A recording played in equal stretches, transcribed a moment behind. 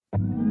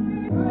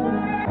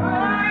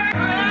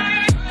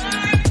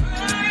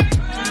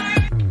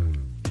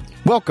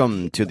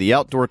Welcome to the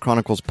Outdoor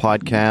Chronicles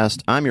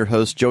podcast. I'm your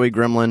host, Joey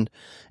Gremlin,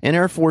 an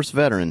Air Force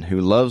veteran who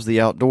loves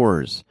the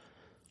outdoors.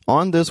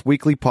 On this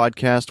weekly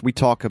podcast, we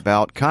talk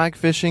about kayak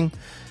fishing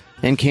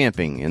and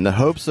camping in the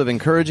hopes of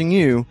encouraging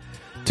you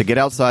to get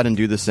outside and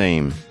do the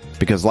same,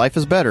 because life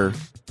is better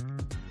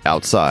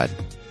outside.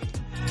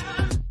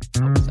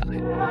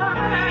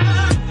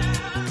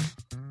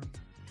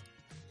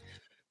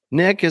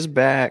 Nick is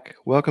back.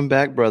 Welcome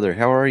back, brother.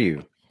 How are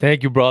you?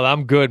 Thank you, brother.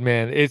 I'm good,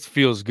 man. It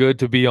feels good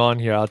to be on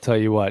here, I'll tell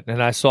you what.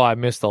 And I saw I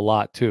missed a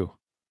lot, too.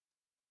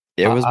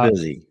 It was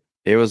busy.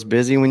 It was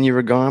busy when you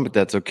were gone, but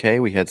that's okay.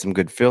 We had some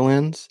good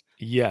fill-ins.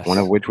 Yes. One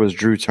of which was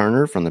Drew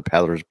Turner from the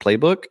Paddler's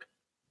Playbook.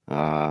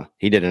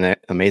 He did an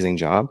amazing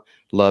job.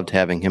 Loved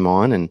having him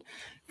on and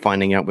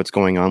finding out what's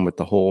going on with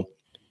the whole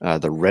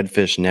the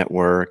Redfish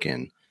Network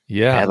and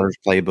Paddler's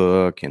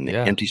Playbook and the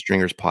Empty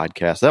Stringers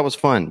podcast. That was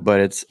fun, but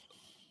it's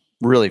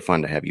really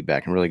fun to have you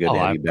back and really good to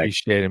have you back. I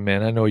appreciate it,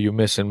 man. I know you're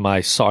missing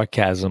my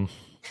sarcasm.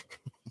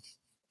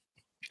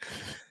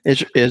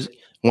 Is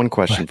one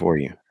question for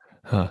you.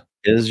 Huh.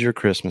 Is your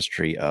Christmas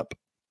tree up?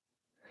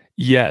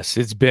 Yes,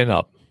 it's been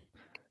up.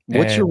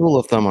 What's your rule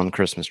of thumb on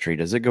Christmas tree?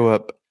 Does it go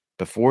up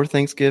before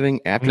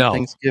Thanksgiving, after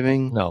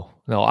Thanksgiving? No.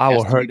 I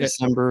will hurt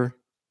December.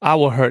 I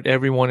will hurt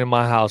everyone in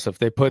my house if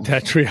they put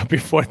that tree up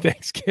before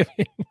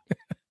Thanksgiving.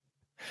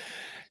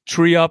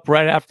 Tree up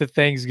right after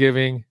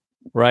Thanksgiving,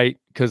 right?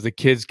 Because the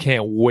kids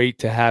can't wait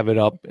to have it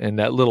up, and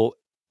that little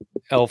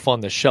elf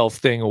on the shelf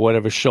thing or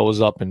whatever shows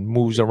up and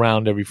moves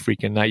around every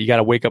freaking night. You got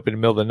to wake up in the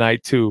middle of the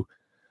night too.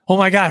 Oh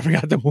my God, I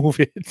forgot to move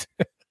it.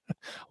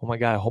 Oh my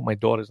God, I hope my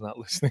daughter's not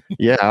listening.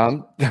 Yeah,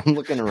 I'm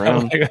looking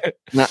around.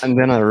 And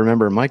then I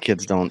remember my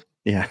kids don't.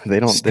 Yeah,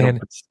 they don't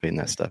participate in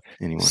that stuff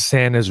anymore.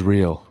 Santa's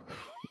real.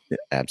 Yeah,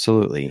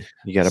 absolutely.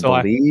 You got to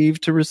believe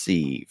to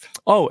receive.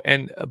 Oh,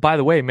 and by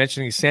the way,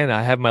 mentioning Santa,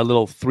 I have my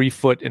little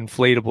 3-foot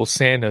inflatable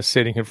Santa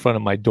sitting in front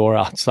of my door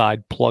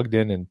outside, plugged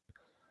in and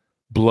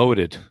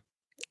bloated.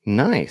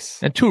 Nice.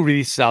 And 2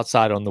 wreaths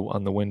outside on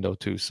the window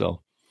too.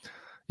 So,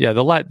 yeah,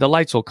 the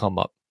lights will come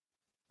up.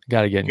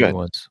 Got to get new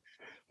ones.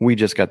 We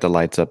just got the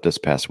lights up this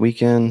past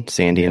weekend.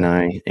 Sandy and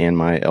I and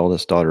my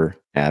eldest daughter,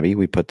 Abby,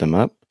 we put them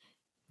up.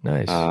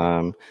 Nice.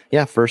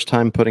 First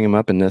time putting them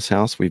up in this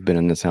house. We've been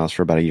in this house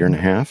for about a year and a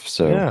half.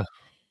 So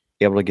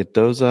able to get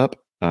those up.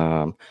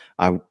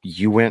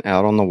 You went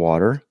out on the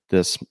water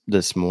this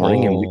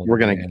morning, and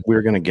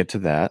we're gonna get to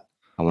that.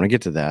 I want to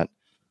get to that.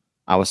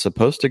 I was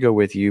supposed to go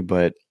with you,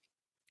 but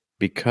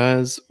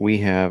because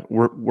we're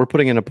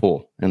putting in a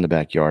pool in the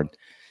backyard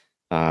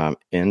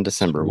in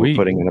December. We're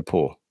putting in a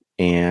pool,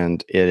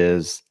 and it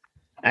is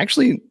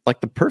actually like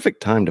the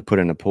perfect time to put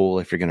in a pool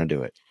if you're going to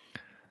do it.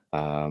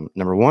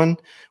 Number one,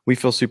 we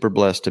feel super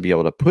blessed to be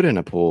able to put in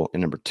a pool.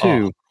 And number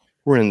two,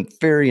 we're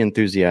very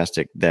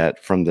enthusiastic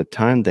that from the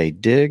time they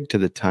dig to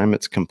the time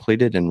it's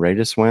completed and ready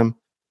to swim,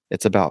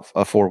 it's about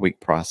a 4-week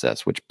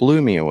process, which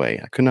blew me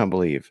away. I could not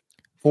believe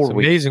 4 weeks. It's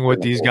amazing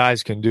what these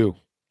guys can do.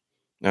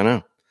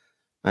 I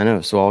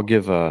know. So I'll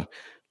give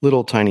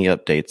little tiny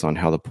updates on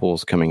how the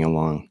pool's coming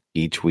along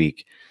each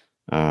week.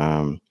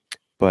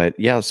 But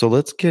yeah, so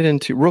let's get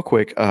into real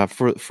quick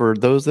for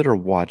those that are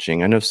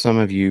watching. I know some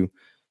of you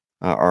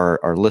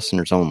are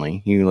listeners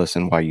only. You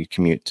listen while you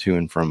commute to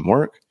and from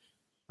work.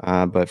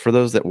 But for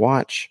those that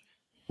watch,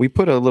 we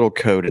put a little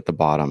code at the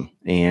bottom,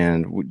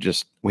 and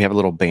we have a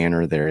little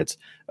banner there. It's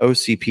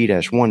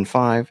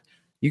OCP-15.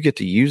 You get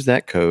to use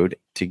that code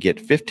to get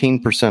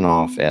 15%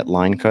 off at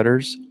Line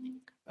Cutters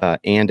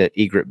and at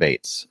Egret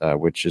Baits,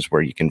 which is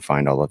where you can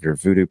find all of your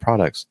VUDU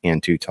products.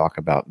 And to talk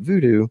about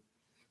VUDU,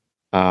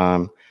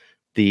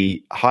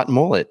 the hot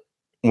mullet,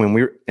 when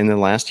we were in the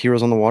last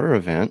Heroes on the Water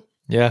event,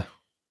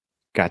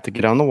 got to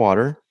get on the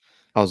water.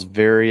 I was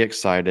very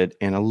excited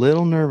and a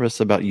little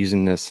nervous about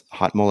using this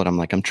hot mullet. I'm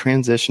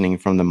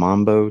transitioning from the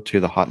Mambo to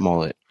the hot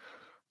mullet.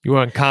 You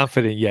weren't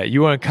confident yet.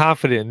 You weren't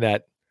confident in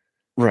that.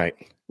 Right.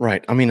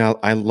 I mean,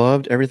 I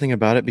loved everything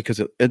about it because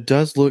it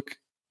does look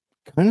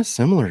kind of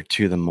similar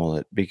to the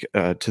mullet,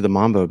 to the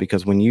Mambo,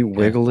 because when you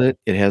wiggle it,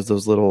 it has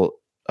those little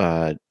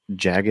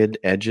jagged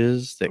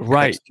edges that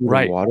cuts through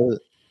the water.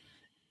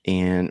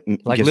 And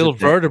like little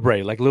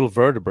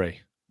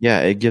vertebrae.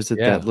 Yeah, it gives it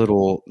that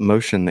little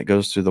motion that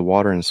goes through the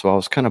water. And so I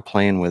was kind of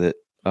playing with it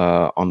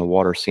on the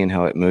water, seeing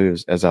how it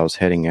moves as I was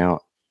heading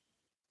out.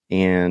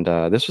 And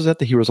this was at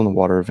the Heroes on the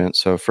Water event.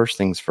 So first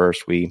things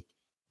first, we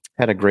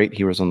had a great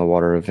Heroes on the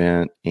Water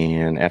event.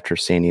 And after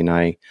Sandy and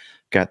I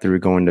got through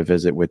going to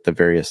visit with the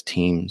various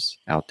teams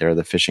out there,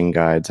 the fishing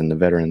guides and the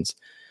veterans,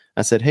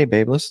 I said, "Hey,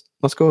 babe, let's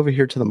go over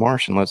here to the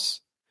marsh and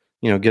let's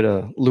get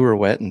a lure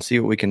wet and see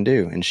what we can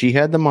do." And she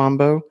had the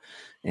Mambo,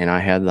 and I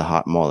had the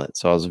hot mullet.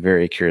 So I was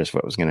very curious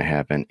what was going to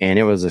happen. And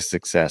it was a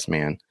success,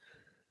 man.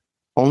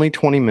 Only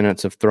 20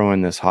 minutes of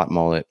throwing this hot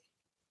mullet,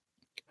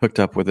 hooked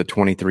up with a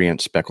 23-inch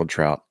speckled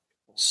trout.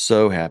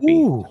 So happy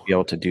to be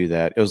able to do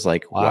that. It was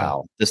like,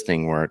 wow, this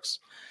thing works.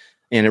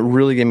 And it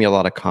really gave me a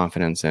lot of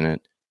confidence in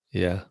it.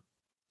 Yeah.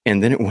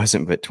 And then it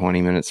wasn't but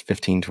 20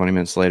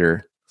 minutes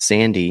later,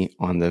 Sandy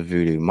on the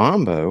VUDU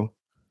Mambo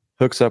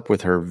hooks up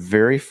with her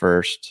very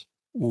first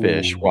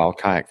fish Ooh, while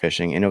kayak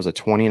fishing, and it was a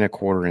 20 and a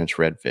quarter inch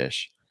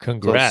redfish. So,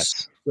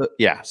 congrats.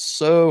 yeah,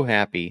 so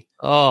happy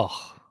Oh,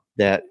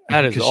 that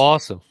that is because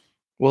awesome.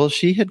 well,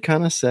 she had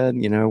kind of said,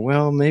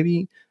 well,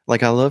 maybe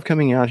like I love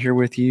coming out here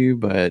with you,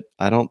 but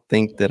I don't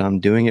think that I'm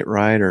doing it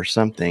right or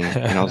something.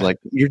 And I was like,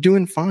 you're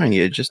doing fine.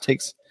 It just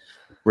takes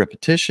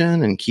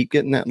repetition and keep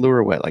getting that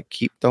lure wet, like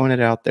keep throwing it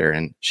out there.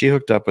 And she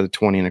hooked up with a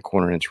 20 and a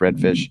quarter inch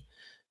redfish.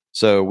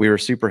 So we were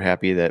super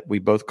happy that we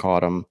both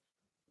caught them.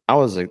 I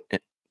was,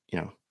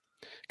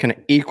 kind of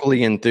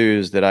equally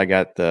enthused that I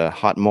got the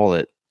hot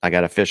mullet. I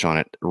got a fish on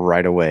it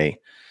right away.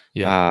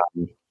 Yeah.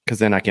 Because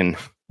then I can,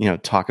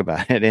 talk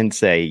about it and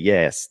say,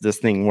 yes, this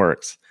thing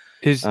works.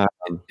 Is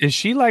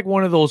she like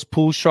one of those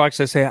pool sharks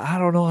that say, I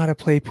don't know how to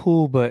play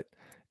pool, but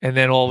and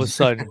then all of a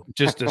sudden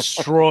just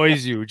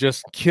destroys you,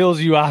 just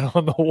kills you out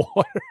on the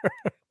water?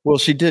 Well,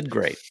 she did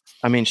great.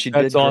 I mean, she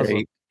That's did awesome.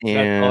 great. That's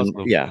And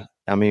awesome. yeah,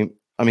 I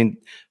mean,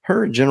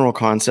 her general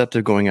concept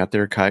of going out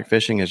there kayak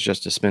fishing is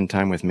just to spend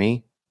time with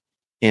me.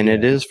 And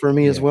it is for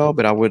me as well,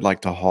 but I would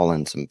like to haul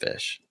in some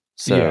fish.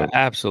 So yeah,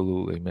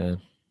 absolutely,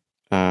 man.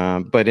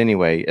 But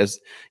anyway,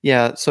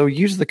 so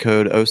use the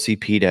code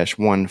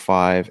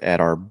OCP-15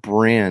 at our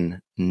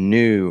brand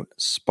new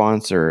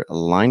sponsor,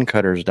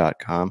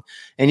 linecutters.com.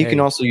 And you can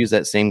also use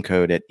that same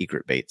code at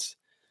Egret Baits.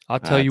 I'll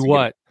tell you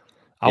what,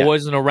 I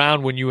wasn't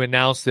around when you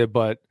announced it,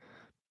 but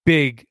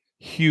big,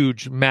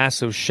 huge,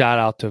 massive shout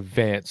out to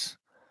Vance.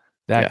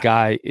 That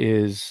guy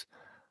is,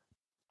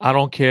 I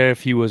don't care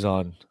if he was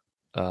on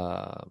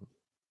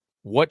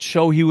what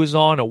show he was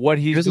on or what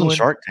he's doing. He was on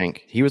Shark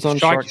Tank. He was on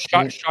Shark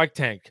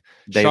Tank.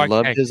 They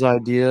loved his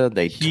idea.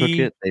 They took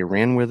it. They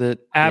ran with it.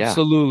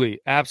 Absolutely.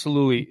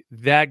 Absolutely.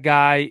 That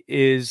guy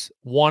is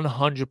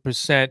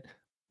 100%.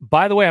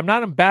 By the way, I'm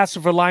not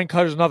ambassador for Line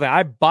Cutters or nothing.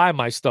 I buy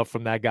my stuff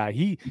from that guy.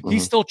 He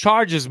still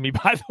charges me,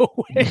 by the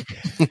way.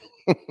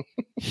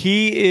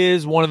 He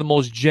is one of the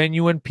most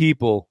genuine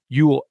people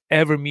you will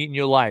ever meet in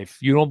your life.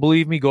 You don't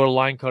believe me? Go to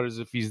Line Cutters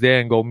if he's there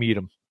and go meet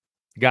him.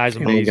 The guy's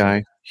amazing.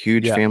 Guy.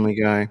 Huge family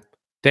guy.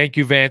 Thank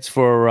you, Vance,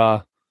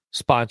 for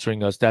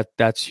sponsoring us.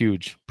 That's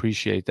huge.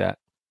 Appreciate that.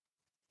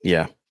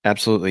 Yeah,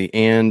 absolutely.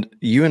 And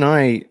you and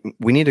I,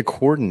 we need to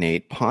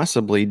coordinate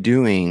possibly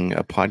doing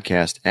a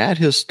podcast at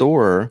his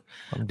store.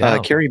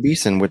 Kerry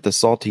Beeson with the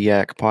Salty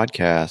Yak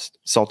podcast,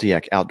 Salty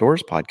Yak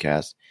Outdoors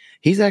podcast.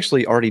 He's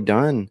actually already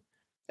done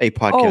a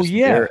podcast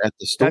there at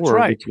the store,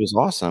 which was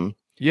awesome.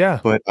 Yeah.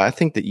 But I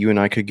think that you and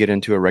I could get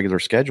into a regular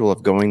schedule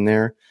of going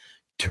there,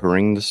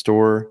 touring the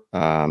store,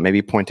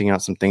 maybe pointing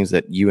out some things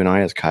that you and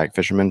I as kayak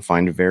fishermen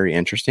find very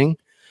interesting.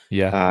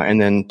 Yeah.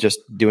 And then just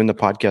doing the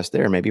podcast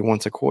there, maybe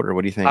once a quarter.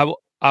 What do you think?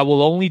 I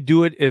will only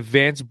do it if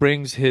Vance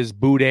brings his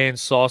boudin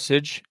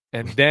sausage.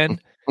 And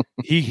then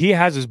he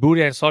has his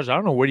boudin sausage. I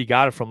don't know where he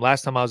got it from.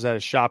 Last time I was at a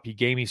shop, he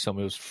gave me some.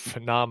 It was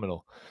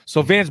phenomenal.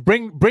 So Vance,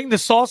 bring the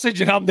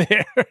sausage and I'm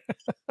there.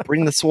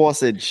 Bring the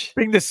sausage.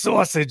 Bring the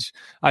sausage.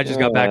 I just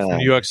got back from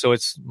New York, so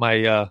it's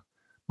my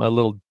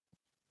little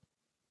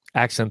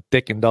accent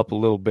thickened up a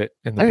little bit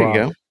in the Bronx.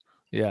 You go.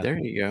 Yeah. There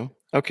you go.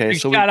 Okay.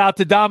 So shout out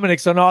to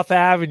Dominic's on North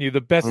Avenue,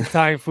 the best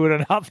Italian food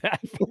on North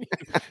Avenue.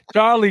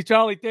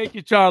 Charlie, thank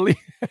you, Charlie.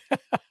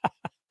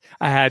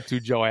 I had to,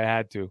 Joe. I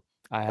had to.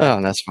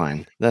 That's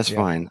fine. That's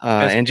fine.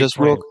 And just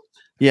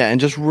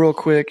real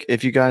quick,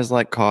 if you guys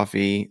like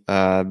coffee,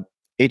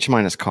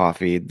 H-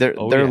 Coffee, their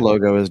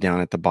logo is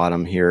down at the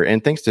bottom here.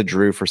 And thanks to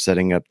Drew for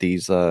setting up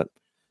these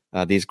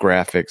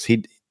graphics.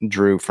 He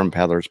drew from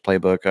Paddler's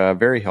Playbook.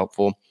 Very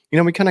helpful.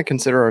 We kind of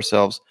consider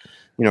ourselves,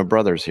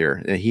 brothers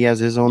here. He has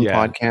his own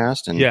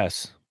podcast and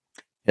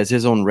has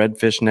his own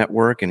Redfish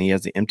network, and he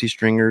has the Empty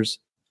Stringers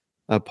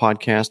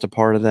podcast, a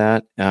part of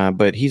that.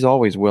 But he's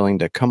always willing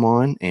to come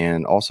on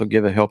and also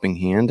give a helping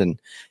hand. And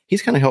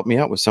he's kind of helped me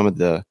out with some of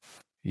the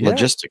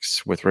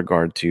logistics with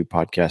regard to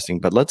podcasting.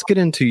 But let's get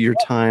into your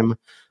time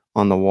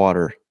on the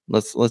water.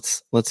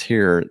 Let's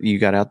hear you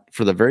got out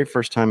for the very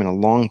first time in a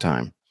long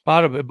time.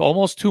 About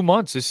almost 2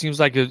 months. It seems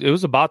like it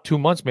was about 2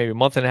 months, maybe a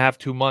month and a half,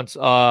 2 months.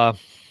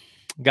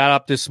 Got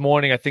up this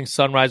morning. I think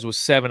sunrise was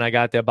 7. I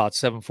got there about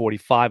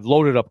 7:45.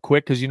 Loaded up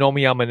quick because you know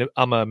me, I'm a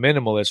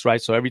minimalist,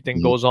 right? So everything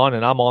goes on,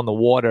 and I'm on the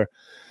water.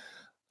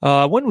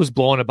 Wind was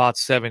blowing about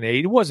 7,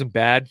 8. It wasn't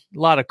bad. A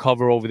lot of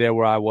cover over there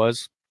where I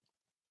was.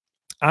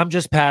 I'm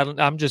just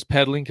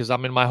pedaling because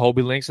I'm in my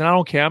Hobie Links, and I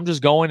don't care. I'm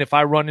just going. If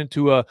I run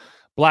into a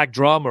black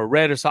drum or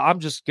red or something, I'm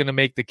just gonna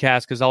make the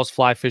cast because I was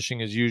fly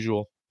fishing as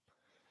usual.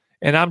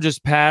 And I'm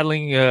just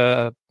pedaling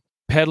around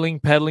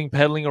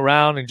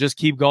and just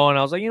keep going.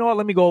 I was like, you know what?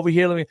 Let me go over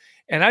here.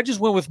 And I just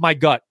went with my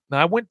gut. Now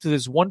I went to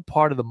this one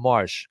part of the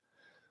marsh.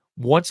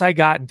 Once I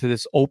got into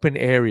this open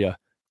area,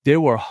 there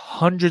were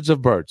hundreds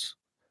of birds.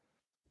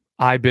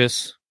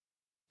 Ibis,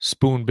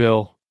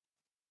 spoonbill,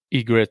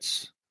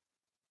 egrets,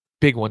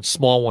 big ones,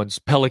 small ones,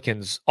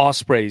 pelicans,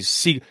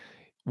 ospreys,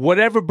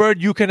 whatever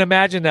bird you can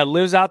imagine that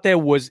lives out there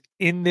was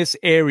in this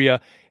area.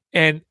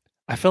 And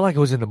I felt like I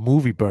was in the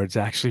movie Birds,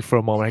 actually, for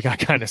a moment. I got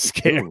kind of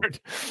scared.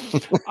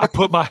 I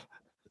put my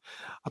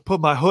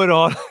hood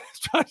on.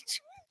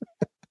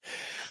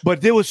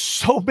 But there was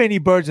so many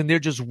birds, and they're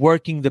just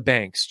working the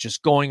banks,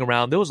 just going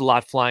around. There was a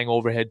lot flying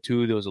overhead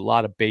too. There was a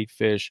lot of bait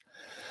fish.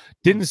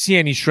 Didn't see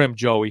any shrimp,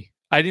 Joey.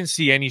 I didn't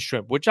see any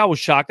shrimp, which I was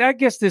shocked. I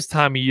guess this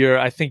time of year,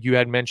 I think you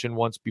had mentioned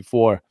once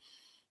before,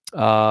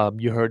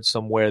 you heard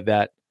somewhere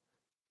that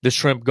the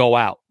shrimp go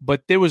out,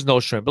 but there was no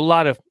shrimp. A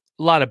lot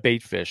of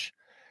bait fish,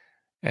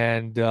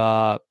 and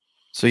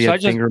so you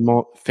had finger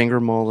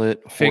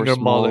mullet, finger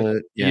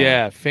mullet,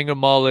 yeah, finger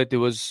mullet. There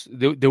was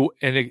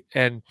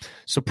and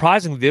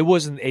surprisingly, there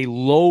wasn't a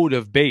load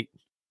of bait.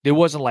 There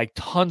wasn't like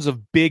tons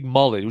of big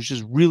mullet. It was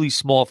just really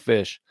small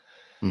fish.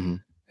 Mm-hmm.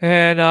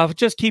 And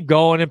just keep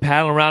going and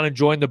paddling around,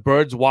 enjoying the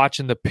birds,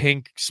 watching the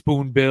pink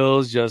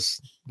spoonbills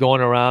just going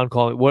around.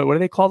 Calling what do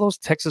they call those?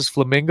 Texas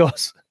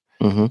flamingos.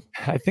 Mm-hmm.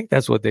 I think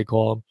that's what they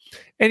call them.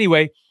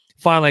 Anyway,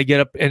 finally I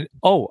get up and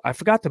I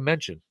forgot to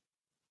mention,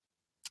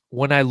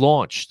 when I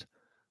launched,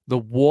 the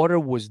water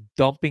was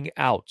dumping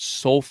out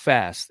so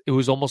fast. It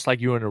was almost like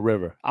you were in a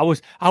river. I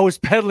was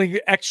pedaling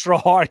extra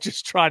hard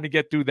just trying to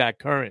get through that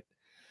current.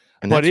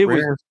 And but it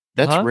rare.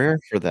 That's rare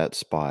for that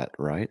spot,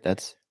 right?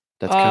 That's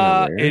kind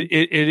of rare.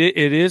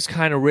 It is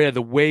kind of rare.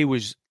 The wave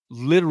was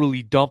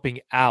literally dumping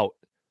out.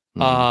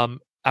 Mm-hmm.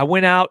 I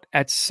went out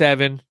at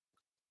 7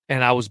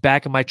 and I was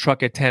back in my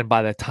truck at 10.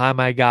 By the time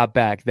I got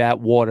back, that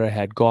water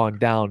had gone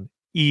down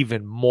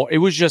even more.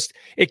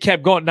 It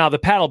kept going. Now the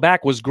paddle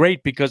back was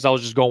great because I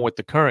was just going with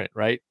the current,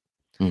 right?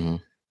 Mm-hmm.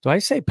 Do I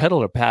say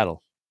pedal or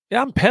paddle?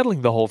 Yeah, I'm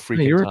pedaling the whole freaking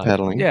time. You were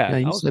pedaling. Yeah,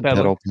 you said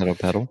pedal.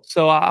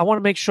 So I want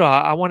to make sure.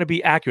 I want to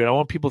be accurate. I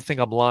want people to think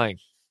I'm lying.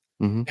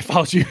 Mm-hmm. If I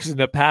was using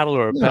a paddle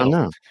or a pedal.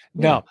 No.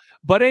 Yeah.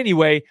 But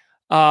anyway,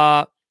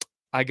 I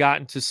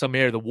got into some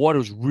area. The water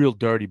was real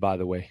dirty, by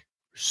the way.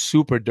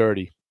 Super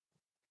dirty.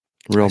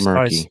 Real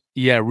murky.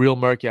 Real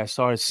murky. I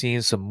started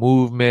seeing some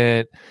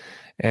movement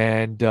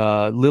and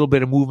a little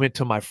bit of movement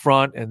to my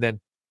front and then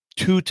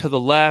 2 to the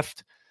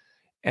left.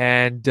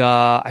 And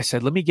I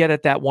said, let me get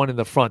at that one in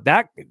the front.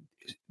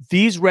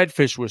 These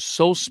redfish were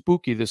so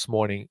spooky this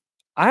morning.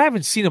 I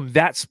haven't seen them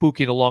that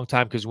spooky in a long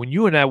time because when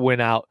you and I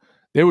went out,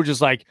 they were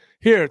just like,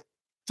 here,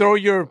 throw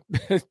your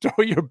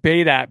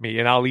bait at me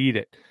and I'll eat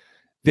it.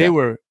 They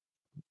were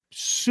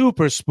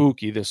super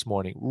spooky this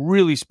morning,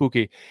 really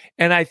spooky.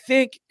 And I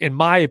think, in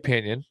my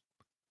opinion,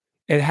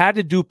 it had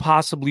to do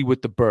possibly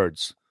with the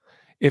birds.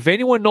 If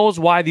anyone knows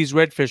why these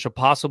redfish are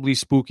possibly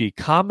spooky,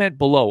 comment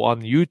below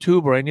on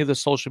YouTube or any of the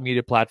social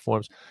media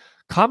platforms.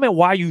 Comment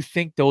why you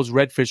think those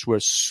redfish were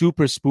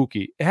super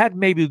spooky. It had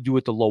maybe to do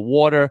with the low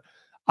water.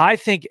 I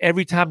think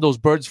every time those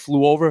birds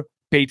flew over,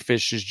 bait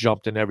fish just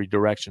jumped in every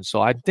direction.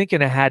 So I'm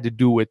thinking it had to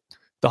do with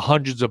the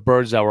hundreds of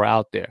birds that were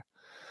out there.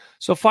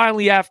 So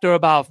finally, after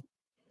about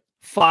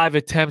 5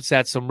 attempts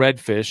at some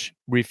redfish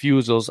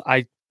refusals,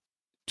 I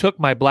took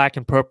my black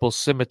and purple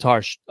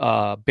scimitar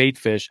bait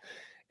fish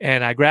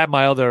and I grabbed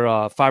my other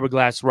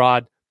fiberglass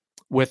rod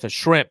with a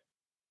shrimp,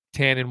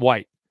 tan and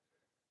white.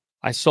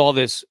 I saw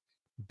this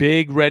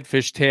big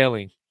redfish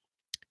tailing,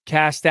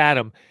 cast at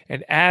him,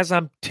 and as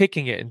I'm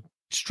ticking it and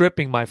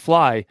stripping my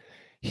fly,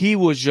 he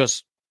was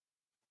just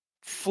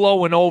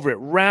flowing over it,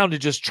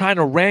 rounded, just trying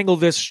to wrangle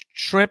this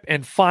shrimp,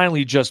 and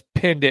finally just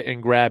pinned it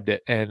and grabbed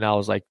it. And I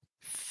was like,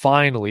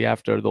 finally,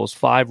 after those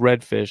 5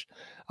 redfish,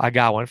 I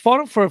got one.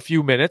 Fought him for a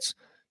few minutes.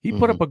 He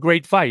put up a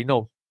great fight.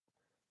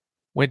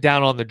 Went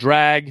down on the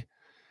drag,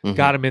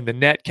 got him in the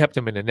net, kept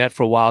him in the net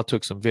for a while,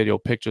 took some video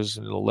pictures,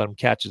 and let him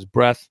catch his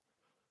breath.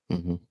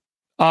 You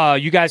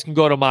guys can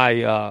go to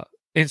my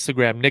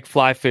Instagram, Nick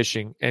Fly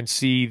Fishing, and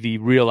see the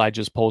reel I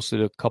just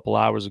posted a couple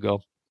hours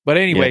ago. But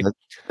anyway,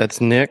 that's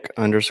Nick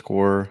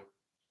 _fly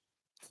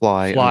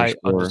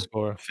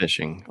 _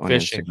 fishing on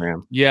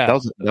Instagram. Yeah,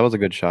 that was a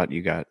good shot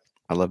you got.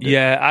 I loved it.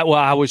 Yeah,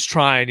 I was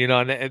trying,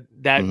 and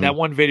that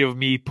one video of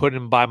me putting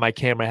him by my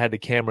camera, I had the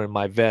camera in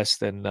my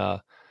vest and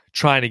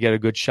trying to get a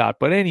good shot.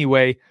 But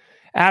anyway,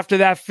 after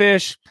that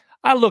fish,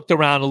 I looked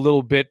around a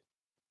little bit,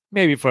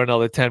 maybe for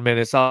another 10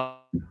 minutes.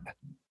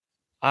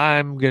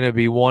 I'm going to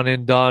be one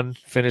and done,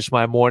 finish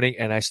my morning,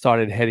 and I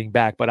started heading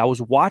back. But I was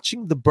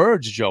watching the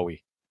birds,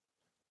 Joey.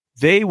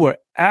 They were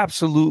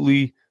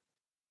absolutely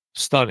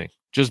stunning,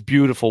 just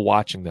beautiful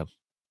watching them.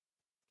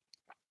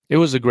 It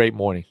was a great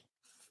morning.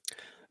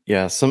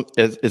 Yeah,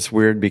 it's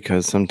weird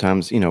because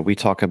sometimes, we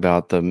talk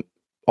about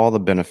all the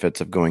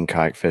benefits of going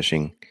kayak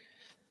fishing,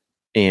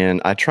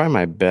 and I try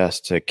my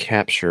best to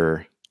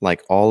capture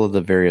like all of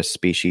the various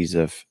species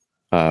of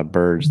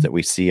birds that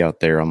we see out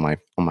there on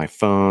my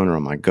phone or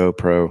on my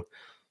GoPro,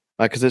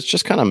 because it's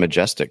just kind of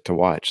majestic to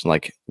watch,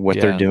 like what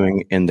they're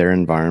doing in their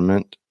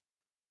environment.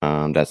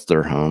 That's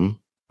their home.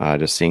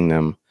 Just seeing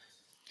them,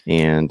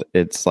 and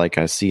it's like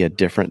I see a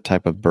different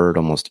type of bird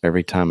almost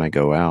every time I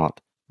go out.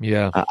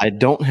 Yeah, I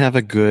don't have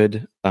a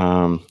good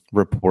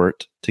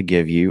report to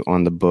give you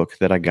on the book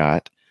that I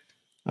got,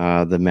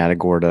 the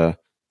Matagorda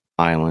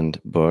Island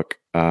book,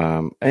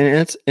 and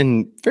it's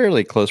in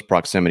fairly close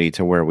proximity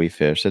to where we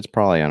fish. It's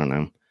probably, I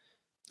don't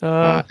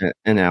know,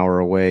 an hour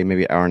away,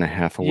 maybe an hour and a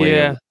half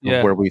away of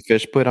where we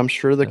fish, but I'm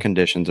sure the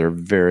conditions are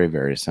very,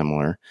 very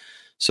similar.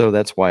 So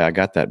that's why I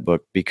got that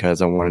book,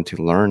 because I wanted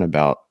to learn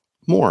about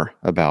more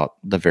about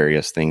the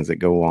various things that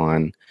go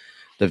on,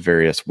 the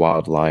various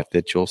wildlife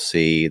that you'll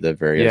see, the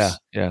various,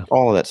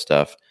 all of that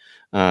stuff.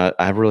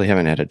 I really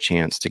haven't had a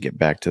chance to get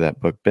back to that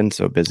book. Been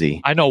so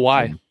busy. I know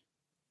why.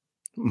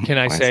 Can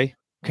I say?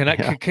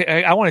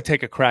 Yeah. I want to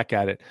take a crack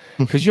at it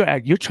because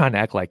you're trying to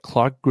act like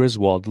Clark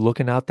Griswold,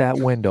 looking out that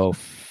window,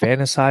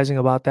 fantasizing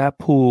about that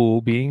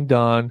pool being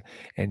done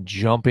and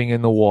jumping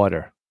in the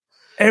water.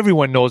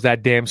 Everyone knows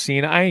that damn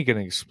scene. I ain't gonna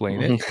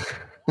explain it.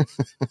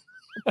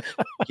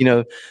 You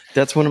know,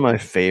 that's one of my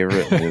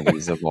favorite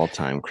movies of all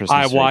time.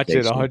 Christmas I watch it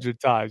Vacation. 100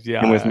 times.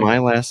 Yeah, And with my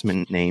last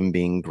name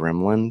being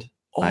Gremlin,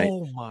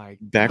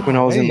 back when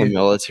I was in the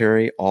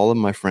military, all of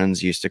my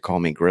friends used to call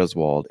me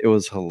Griswold. It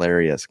was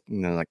hilarious. You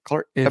know, like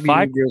Clark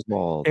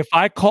Griswold. If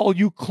I call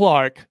you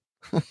Clark,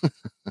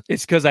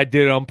 it's because I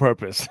did it on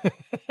purpose.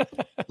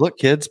 Look,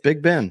 kids,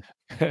 Big Ben.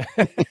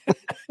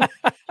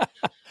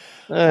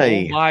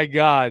 Hey. Oh my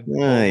God.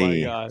 Hey. Oh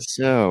my God.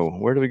 So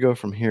where do we go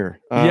from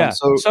here?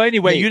 So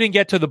anyway, you didn't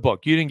get to the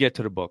book.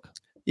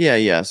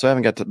 Yeah. So I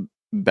haven't got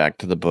back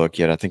to the book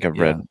yet. I think I've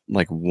read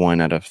like 1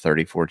 out of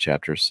 34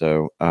 chapters.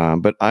 So,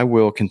 but I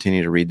will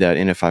continue to read that.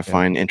 And if I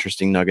find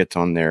interesting nuggets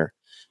on there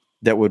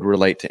that would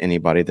relate to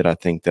anybody that I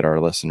think that our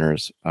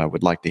listeners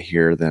would like to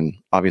hear,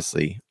 then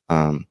obviously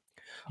I'll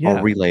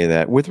relay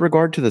that. With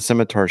regard to the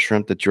scimitar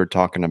shrimp that you're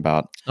talking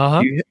about,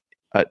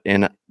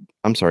 and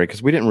I'm sorry,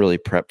 because we didn't really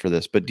prep for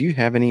this, but do you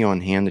have any on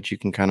hand that you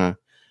can kind of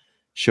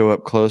show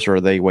up close, or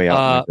are they way out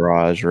in the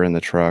garage or in the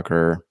truck?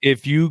 Or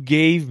if you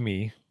gave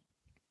me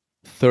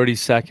 30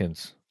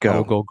 seconds,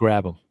 I'll go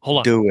grab them. Hold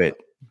on.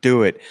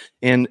 Do it.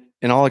 And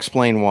I'll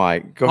explain why.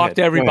 Talk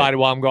to everybody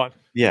while I'm gone.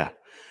 Yeah.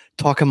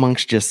 Talk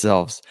amongst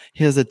yourselves.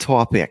 Here's a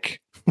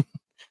topic.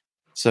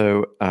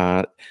 So,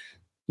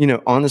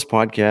 on this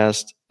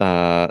podcast,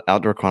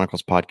 Outdoor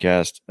Chronicles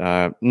podcast,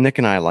 Nick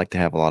and I like to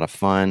have a lot of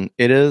fun.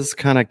 It is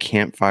kind of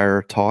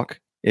campfire talk,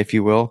 if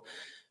you will,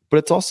 but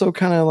it's also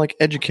kind of like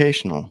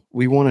educational.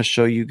 We want to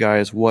show you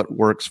guys what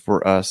works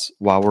for us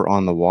while we're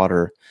on the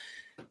water.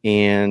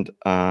 And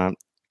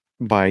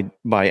by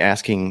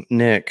asking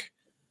Nick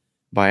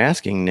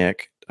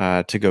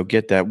to go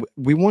get that,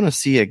 we want to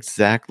see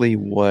exactly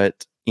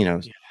what,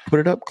 put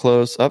it up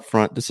close, up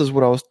front. This is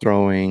what I was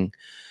throwing.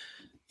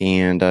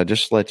 And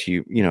just let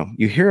you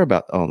hear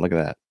about, oh, look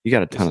at that. You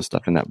got a ton of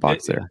stuff in that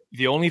box there.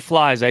 The only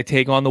flies I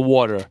take on the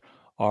water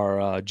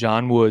are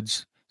John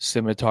Wood's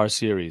Scimitar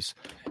series.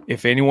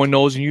 If anyone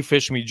knows and you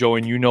fish me, Joe,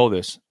 and you know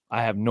this,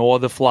 I have no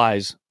other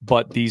flies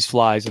but these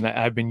flies, and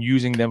I've been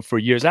using them for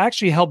years. I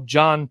actually helped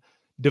John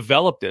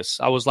develop this.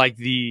 I was like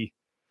the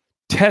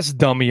test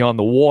dummy on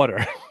the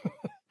water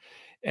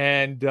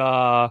and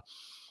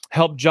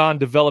helped John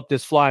develop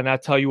this fly. And I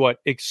tell you what,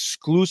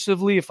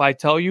 exclusively, if I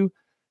tell you,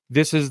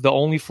 this is the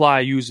only fly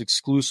I use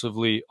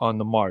exclusively on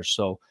the marsh.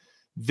 So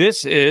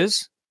this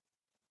is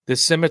the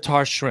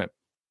scimitar shrimp.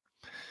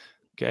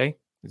 Okay.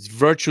 It's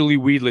virtually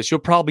weedless. You'll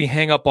probably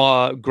hang up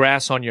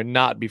grass on your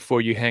knot before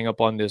you hang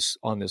up on this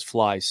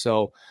fly.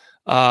 So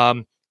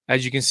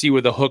as you can see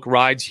where the hook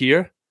rides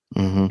here,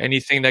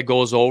 anything that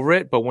goes over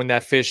it, but when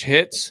that fish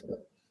hits,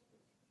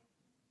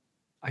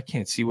 I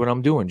can't see what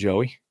I'm doing,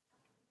 Joey.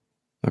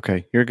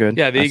 Okay, you're good.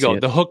 Yeah, there you go.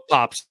 The hook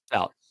pops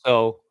out.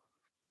 So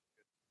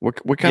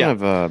what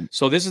kind of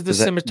so this is the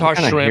scimitar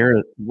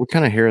shrimp. What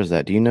kind of hair is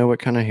that? Do you know what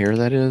kind of hair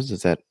that is?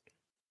 Is that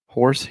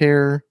horse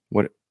hair?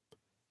 What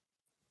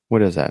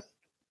is that?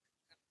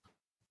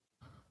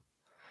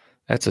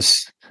 That's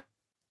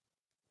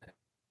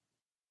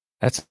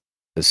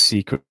a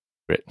secret.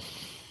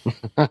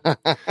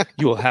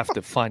 You will have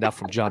to find out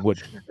from John Wood.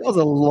 That was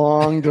a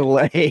long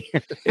delay.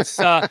 It's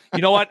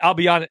you know what? I'll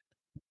be honest.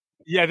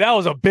 Yeah, that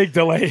was a big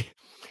delay.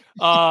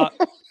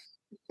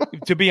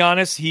 To be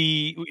honest,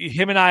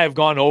 him and I have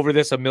gone over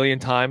this a million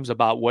times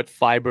about what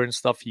fiber and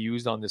stuff he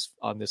used on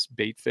this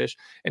bait fish.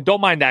 And don't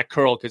mind that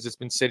curl because it's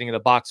been sitting in the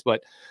box.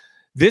 But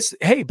this,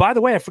 hey, by the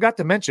way, I forgot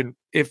to mention,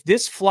 if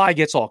this fly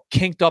gets all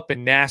kinked up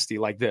and nasty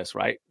like this,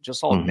 right?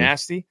 Just all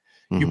nasty,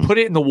 you put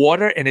it in the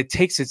water and it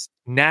takes its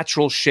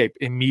natural shape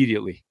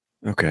immediately.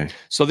 Okay.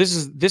 So this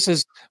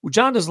is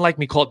John doesn't like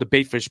me call it the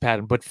bait fish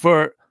pattern, but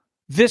for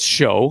this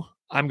show,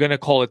 I'm going to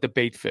call it the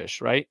bait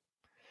fish, right?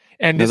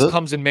 And this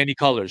comes in many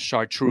colors,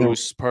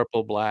 chartreuse,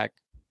 purple, black.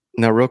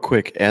 Now, real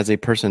quick, as a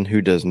person who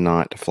does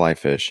not fly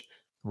fish,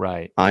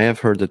 right? I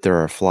have heard that there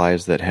are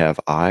flies that have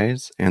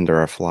eyes and there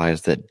are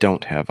flies that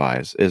don't have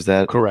eyes. Is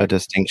that correct? A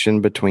distinction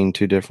between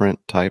two different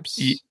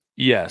types?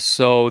 Yes.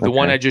 So the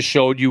one I just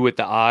showed you with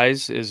the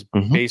eyes is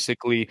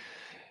basically,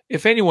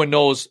 if anyone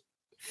knows,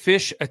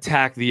 fish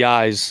attack the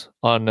eyes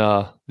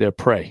on their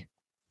prey.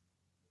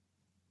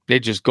 They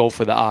just go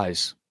for the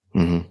eyes.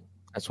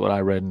 That's what I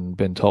read and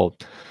been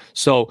told.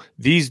 So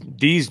these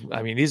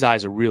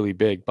eyes are really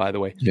big, by the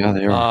way. Yeah,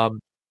 they are.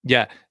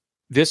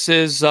 This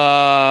is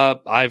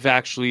I've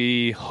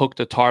actually hooked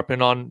a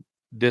tarpon on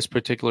this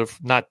particular,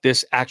 not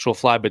this actual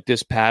fly, but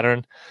this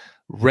pattern.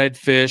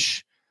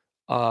 Redfish,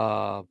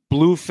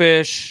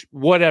 bluefish,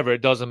 whatever,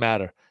 it doesn't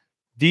matter.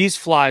 These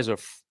flies are.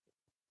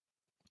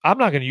 I'm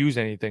not going to use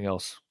anything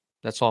else.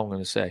 That's all I'm going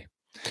to say.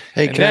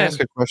 Hey, can I ask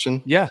a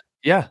question? Yeah.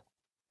 Yeah.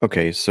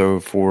 Okay,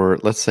 so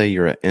let's say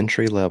you're an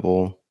entry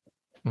level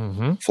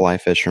Mm-hmm. fly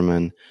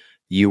fisherman,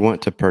 you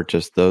want to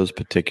purchase those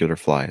particular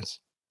flies.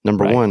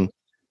 Number Right. one,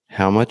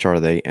 how much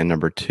are they? And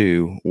number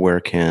two, where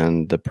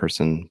can the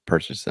person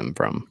purchase them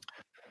from?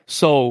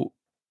 So,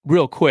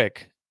 real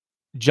quick,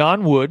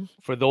 John Wood,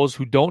 for those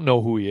who don't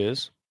know who he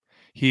is,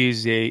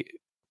 he's a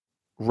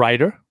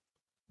writer,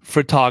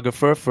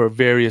 photographer for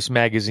various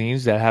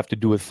magazines that have to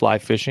do with fly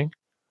fishing.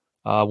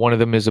 One of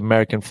them is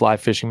American Fly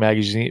Fishing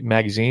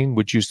magazine,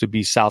 which used to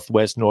be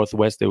Southwest,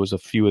 Northwest. There was a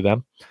few of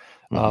them.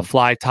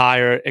 Fly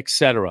Tire,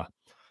 etc.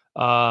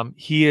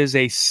 He is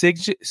a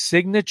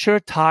signature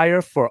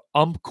tire for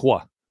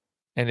Umpqua.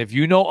 And if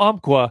you know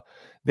Umpqua,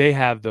 they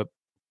have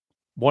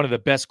one of the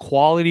best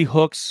quality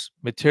hooks,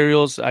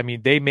 materials. I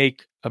mean, they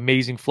make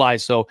amazing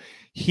flies. So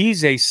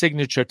he's a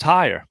signature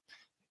tire,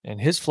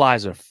 and his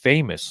flies are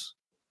famous.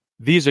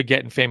 These are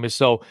getting famous.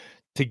 So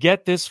to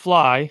get this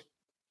fly,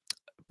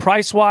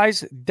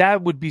 price-wise,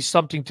 that would be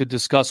something to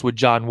discuss with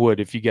John Wood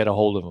if you get a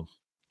hold of him.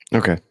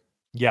 Okay.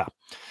 Yeah.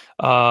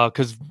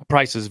 Because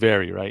prices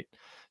vary, right?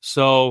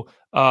 So,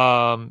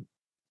 and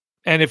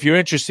if you're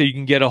interested, you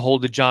can get a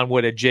hold of John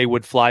Wood at J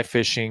Wood Fly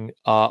Fishing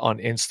on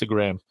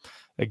Instagram.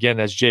 Again,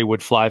 that's J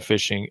Wood Fly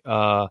Fishing.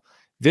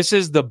 This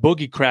is the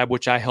boogie crab,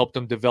 which I helped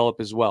him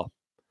develop as well.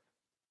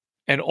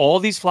 And all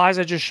these flies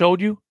I just showed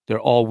you, they're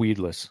all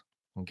weedless.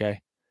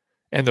 Okay.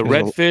 And the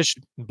redfish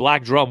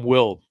black drum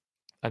will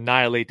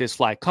annihilate this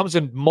fly. Comes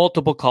in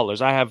multiple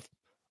colors. I have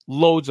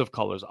loads of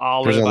colors.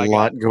 Olive. There's a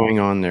lot going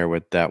on there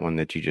with that one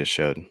that you just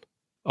showed.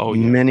 Oh,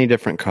 yeah. Many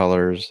different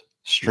colors,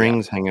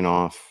 strings hanging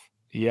off.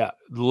 Yeah.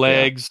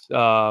 Legs.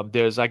 Yeah.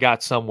 I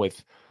got some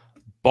with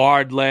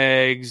barred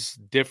legs,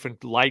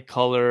 different light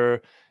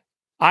color.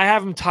 I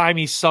have them tie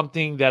me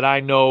something that I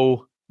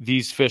know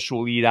these fish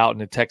will eat out in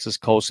the Texas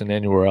coast and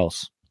anywhere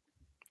else.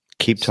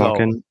 Keep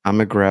talking. I'm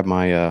going to grab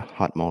my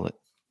hot mullet.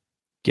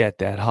 Get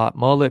that hot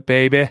mullet,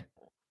 baby.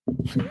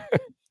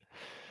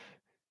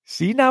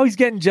 See, now he's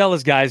getting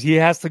jealous, guys. He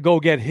has to go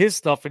get his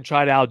stuff and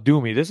try to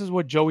outdo me. This is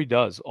what Joey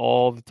does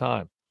all the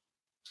time.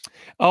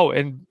 Oh,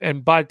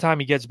 and by the time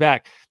he gets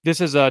back, this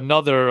is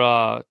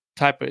another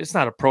type of, it's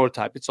not a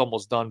prototype. It's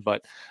almost done,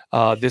 but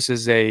this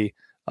is a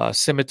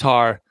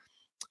scimitar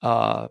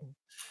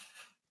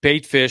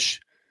bait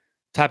fish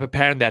type of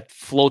pattern that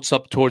floats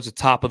up towards the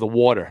top of the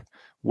water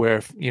where,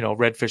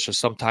 redfish are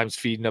sometimes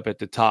feeding up at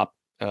the top.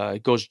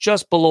 It goes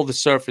just below the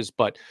surface,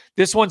 but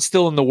this one's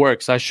still in the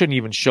works. I shouldn't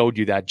even showed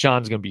you that.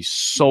 John's going to be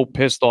so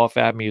pissed off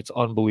at me. It's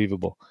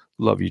unbelievable.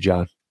 Love you,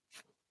 John.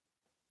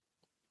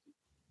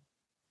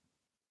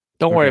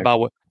 Don't worry about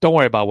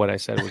what I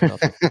said. It was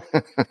nothing.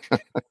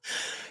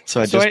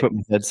 So I just put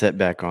my headset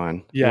back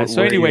on. Yeah.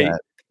 So anyway,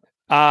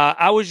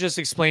 I was just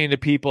explaining to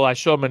people. I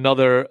showed them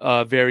another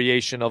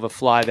variation of a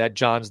fly that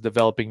John's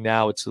developing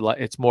now. It's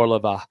more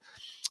of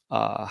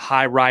a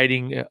high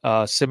riding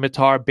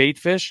scimitar bait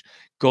fish.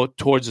 Go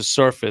towards the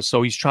surface.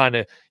 So he's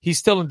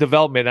still in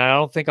development. And I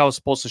don't think I was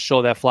supposed to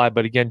show that fly,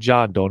 but again,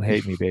 John, don't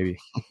hate me, baby.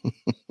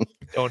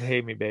 Don't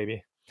hate me,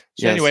 baby.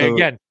 So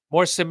again,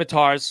 more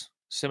scimitars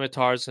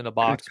in a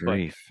box, but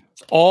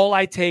all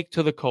I take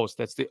to the coast.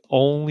 That's the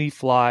only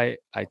fly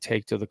I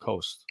take to the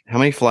coast. How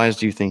many flies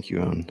do you think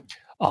you own?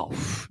 Oh,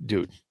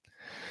 dude.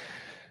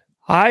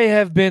 I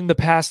have been the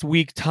past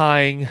week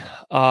tying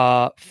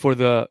for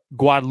the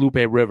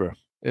Guadalupe River.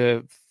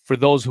 For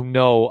those who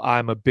know,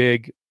 I'm a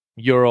big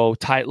Euro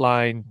tight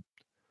line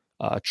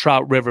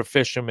trout river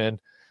fisherman.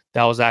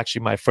 That was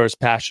actually my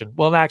first passion.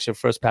 Well, actually,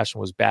 first passion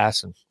was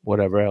bass and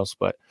whatever else.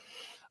 But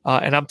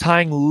and I'm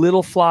tying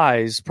little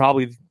flies,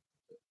 probably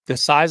the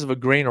size of a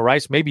grain of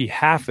rice, maybe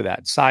half of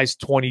that, size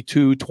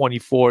 22,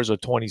 24s, or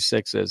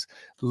 26s.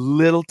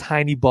 Little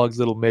tiny bugs,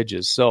 little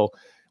midges. So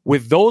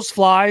with those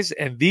flies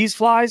and these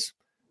flies,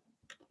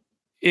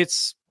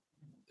 it's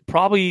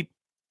probably,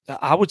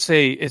 I would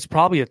say it's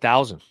probably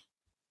 1,000.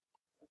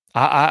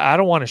 I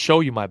don't want to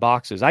show you my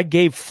boxes. I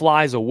gave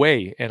flies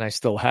away and I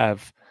still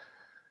have.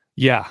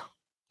 Yeah,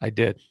 I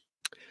did.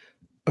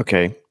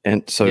 Okay.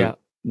 And so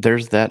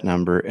there's that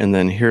number. And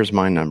then here's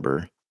my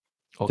number.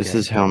 Okay. This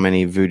is how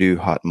many VUDU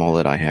hot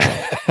mullet I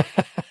have.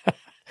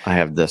 I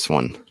have this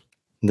one.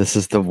 This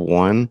is the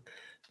one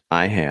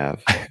I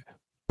have.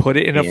 Put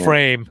it in a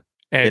frame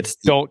and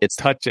don't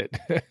touch it.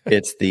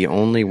 It's the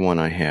only one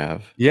I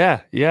have.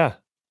 Yeah, yeah.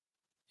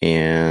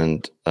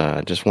 And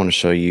just want to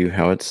show you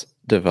how it's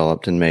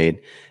developed and made.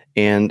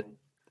 And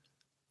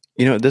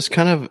this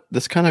kind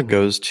of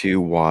goes to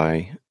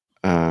why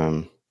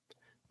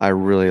I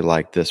really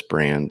like this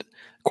brand.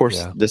 Of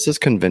course, this is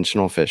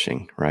conventional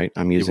fishing, right?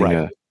 I'm using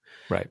a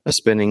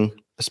spinning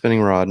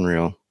rod and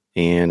reel,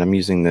 and I'm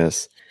using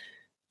this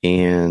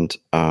and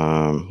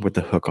with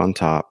the hook on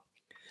top.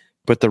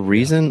 But the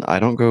reason I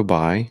don't go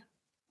buy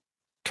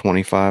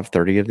 25,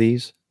 30 of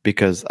these,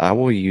 because I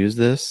will use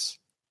this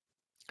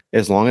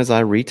as long as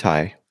I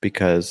retie,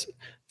 because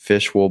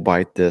fish will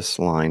bite this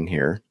line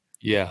here.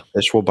 Yeah.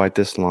 Fish will bite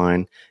this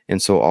line. And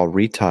so I'll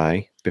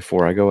retie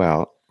before I go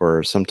out,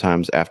 or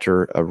sometimes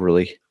after a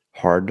really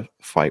hard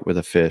fight with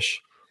a fish.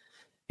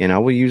 And I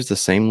will use the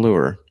same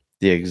lure.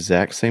 the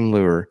exact same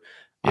lure,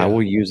 I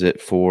will use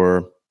it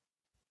for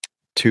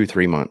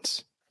 2-3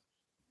 months.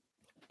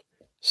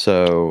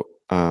 So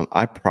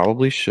I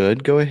probably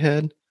should go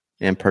ahead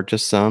and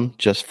purchase some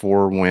just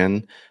for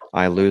when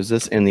I lose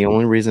this. And the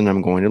only reason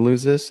I'm going to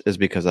lose this is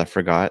because I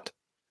forgot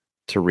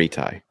to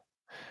retie.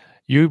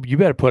 You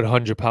better put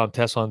 100-pound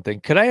test on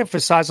thing. Could I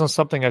emphasize on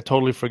something I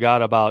totally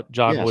forgot about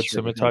John Wood's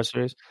Scimitar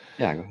series?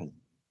 Yeah, go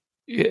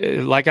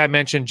ahead. Like I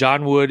mentioned,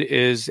 John Wood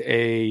is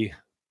a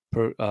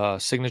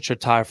signature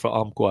tire for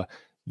Umpqua.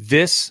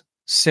 This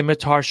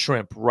Scimitar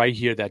shrimp right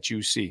here that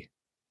you see,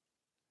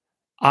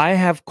 I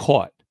have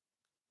caught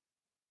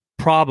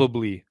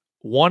probably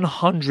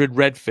 100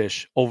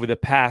 redfish over the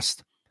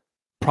past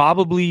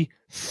probably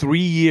 3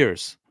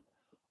 years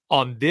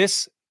on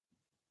this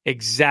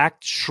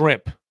exact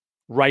shrimp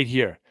right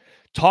here.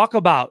 Talk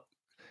about,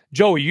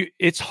 Joey,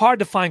 it's hard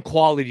to find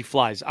quality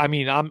flies. I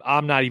mean,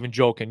 I'm not even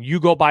joking. You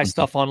go buy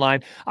stuff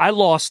online. I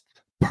lost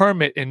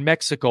permit in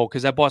Mexico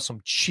because I bought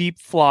some cheap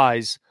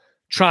flies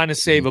trying to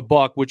save a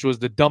buck, which was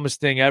the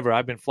dumbest thing ever.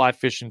 I've been fly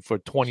fishing for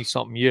 20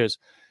 something years.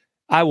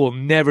 I will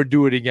never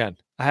do it again.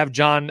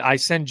 I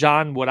send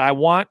John what I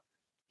want.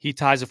 He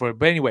ties it for me.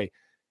 But anyway,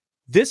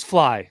 this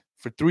fly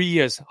for 3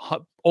 years,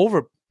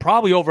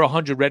 probably over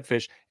 100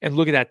 redfish. And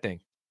look at that thing.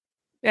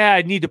 Yeah,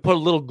 I need to put a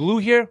little glue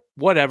here.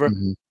 Whatever.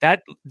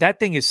 That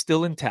thing is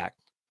still intact.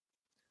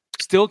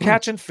 Still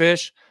catching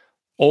fish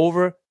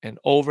over and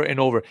over and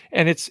over.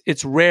 And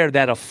it's rare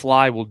that a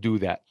fly will do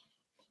that.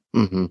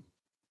 Mm-hmm.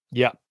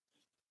 Yeah.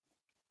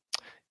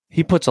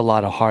 He puts a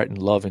lot of heart and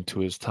love into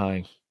his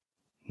tying.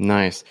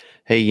 Nice.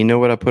 Hey, you know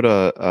what I put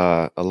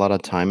a lot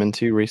of time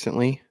into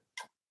recently?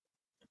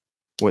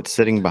 What's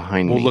sitting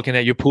behind me? Looking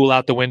at your pool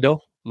out the window?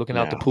 Looking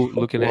out the pool,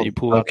 looking at your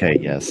pool. Okay,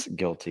 yes,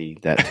 guilty,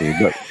 that too.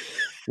 But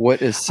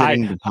what is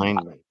sitting behind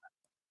me?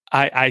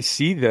 I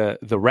see the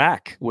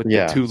rack with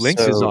the two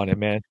lynxes on it,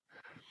 man.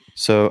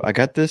 So I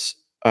got this.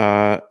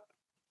 I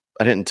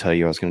didn't tell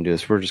you I was going to do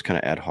this. We're just kind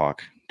of ad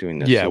hoc doing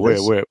this. Yeah,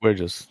 so we're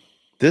just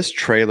this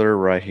trailer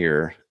right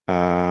here.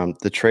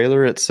 The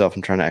trailer itself.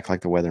 I'm trying to act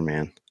like the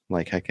weatherman.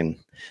 Like I can.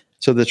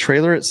 So the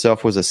trailer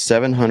itself was a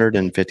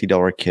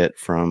 $750 kit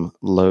from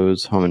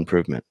Lowe's Home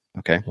Improvement.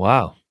 Okay.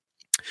 Wow.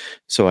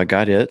 So I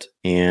got it,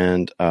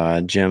 and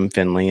Jim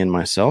Finley and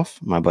myself,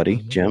 my buddy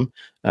Jim,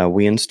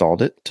 we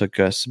installed it. Took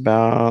us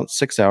about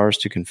 6 hours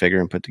to configure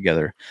and put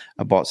together.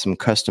 I bought some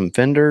custom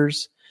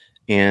fenders,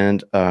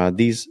 and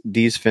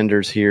these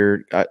fenders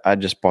here, I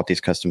just bought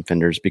these custom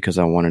fenders because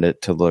I wanted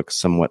it to look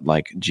somewhat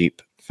like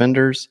Jeep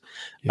fenders.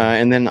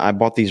 And then I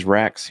bought these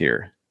racks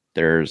here.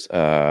 There's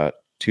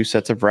 2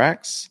 sets of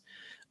racks,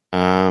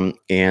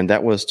 and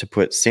that was to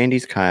put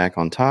Sandy's kayak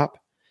on top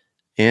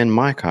and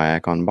my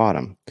kayak on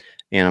bottom.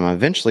 And I'm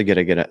eventually going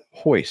to get a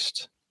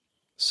hoist.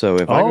 So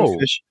if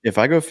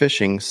I go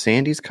fishing,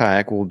 Sandy's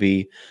kayak will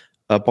be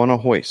up on a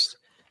hoist.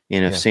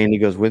 And if Sandy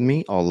goes with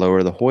me, I'll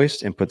lower the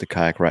hoist and put the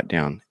kayak right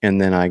down. And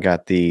then I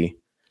got the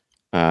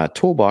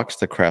toolbox,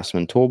 the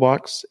Craftsman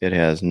toolbox. It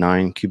has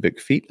 9 cubic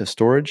feet of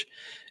storage.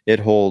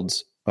 It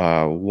holds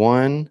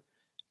 1,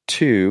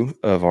 2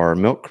 of our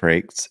milk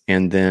crates,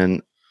 and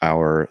then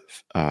our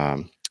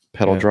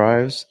pedal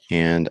drives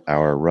and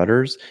our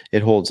rudders.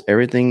 It holds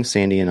everything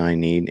Sandy and I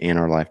need, and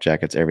our life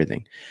jackets,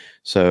 everything.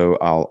 So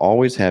I'll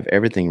always have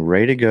everything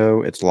ready to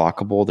go. It's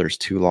lockable. There's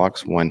 2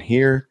 locks, one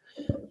here,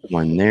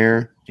 one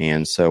there.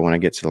 And so when I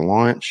get to the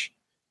launch,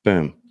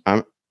 boom,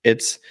 I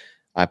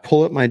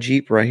pull up my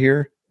Jeep right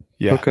here,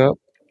 hook up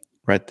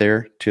right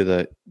there to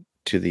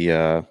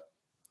the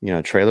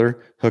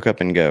trailer, hook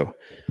up and go.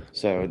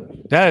 So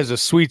that is a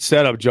sweet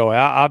setup, Joey.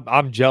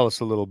 I'm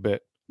jealous a little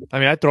bit. I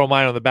mean, I throw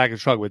mine on the back of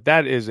the truck, but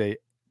that is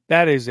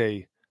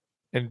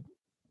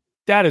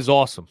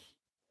awesome.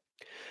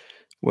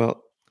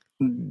 Well,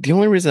 the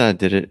only reason I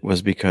did it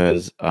was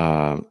because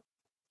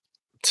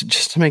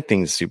just to make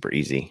things super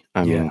easy.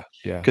 I mean,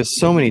 because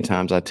so many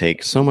times I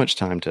take so much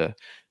time to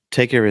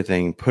take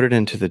everything, put it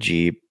into the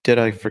Jeep. Did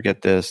I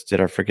forget this? Did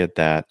I forget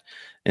that?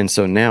 And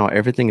so now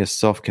everything is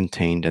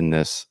self-contained in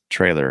this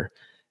trailer.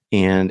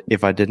 And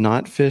if I did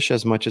not fish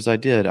as much as I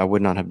did, I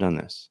would not have done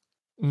this.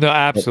 No,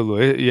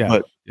 absolutely.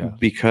 But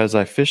because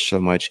I fish so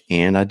much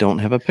and I don't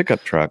have a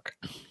pickup truck,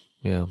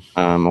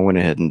 I went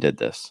ahead and did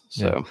this.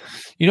 So,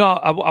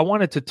 I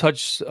wanted to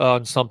touch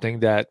on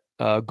something that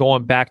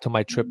going back to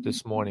my trip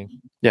this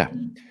morning. Yeah.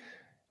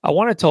 I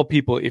want to tell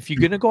people, if you're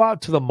going to go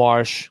out to the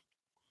marsh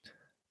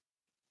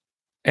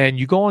and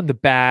you go in the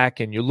back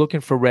and you're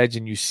looking for reds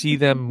and you see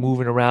them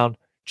moving around,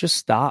 just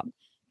stop.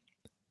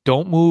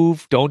 Don't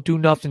move. Don't do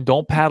nothing.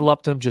 Don't paddle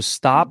up to them. Just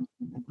stop,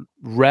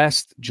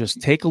 rest,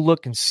 just take a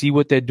look and see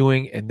what they're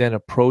doing, and then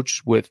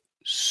approach with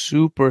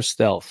super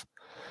stealth.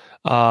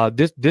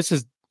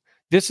 This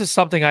is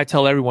something I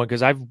tell everyone,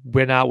 because I've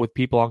been out with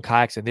people on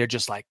kayaks and they're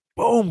just like,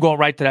 boom, going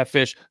right to that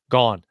fish,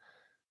 gone.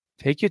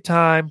 Take your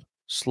time,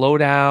 slow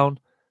down,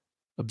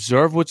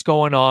 observe what's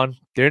going on.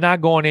 They're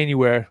not going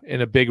anywhere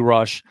in a big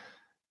rush.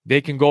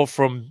 They can go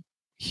from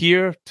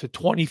here to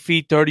 20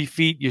 feet, 30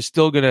 feet. You're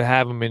still going to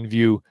have them in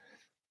view.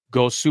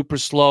 Go super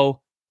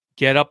slow,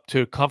 get up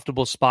to a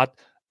comfortable spot.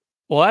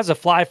 Well, as a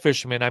fly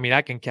fisherman, I mean,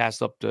 I can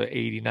cast up to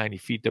 80, 90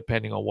 feet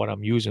depending on what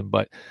I'm using.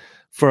 But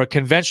for a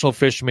conventional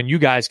fisherman, you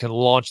guys can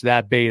launch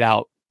that bait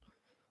out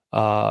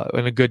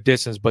in a good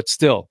distance. But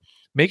still,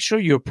 make sure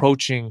you're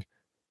approaching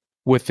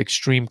with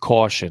extreme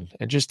caution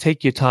and just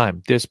take your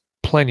time. There's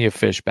plenty of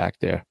fish back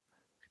there.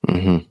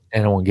 And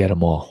I won't get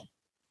them all.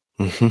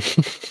 Well,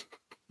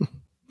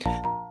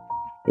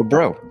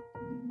 bro,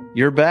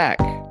 you're back.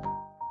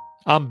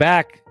 I'm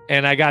back,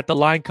 and I got the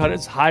line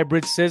cutters,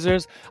 hybrid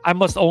scissors. I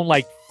must own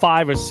like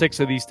 5 or 6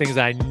 of these things.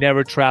 I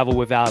never travel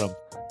without them.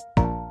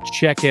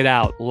 Check it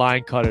out.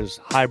 Line cutters,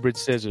 hybrid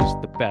scissors,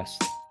 the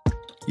best.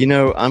 You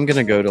know, I'm going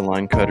to go to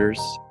line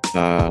cutters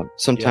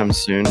sometime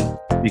soon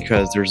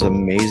because there's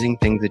amazing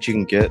things that you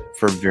can get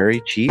for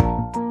very cheap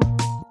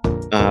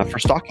for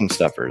stocking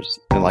stuffers.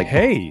 And like,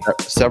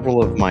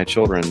 several of my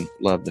children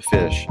love to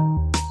fish.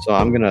 So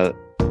I'm going to,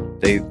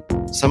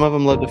 some of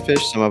them love to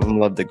fish, some of them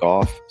love to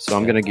golf. So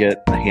I'm going to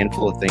get a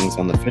handful of things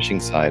on the fishing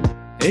side.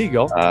 There you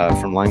go.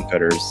 From line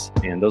cutters.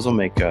 And those will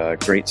make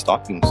great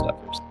stocking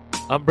stuffers.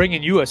 I'm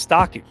bringing you a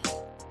stocking.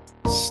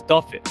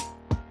 Stuff it.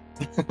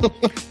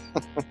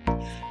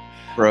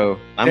 Bro,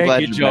 I'm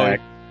glad you're back.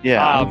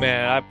 Yeah. Oh,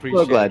 man, I appreciate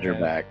it. So glad you're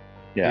back.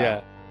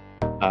 Yeah.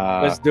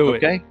 Let's do it.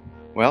 Okay.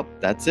 Well,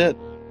 that's it.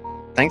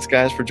 Thanks,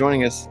 guys, for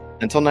joining us.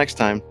 Until next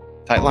time,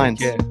 tight lines.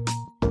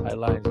 Tight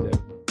lines.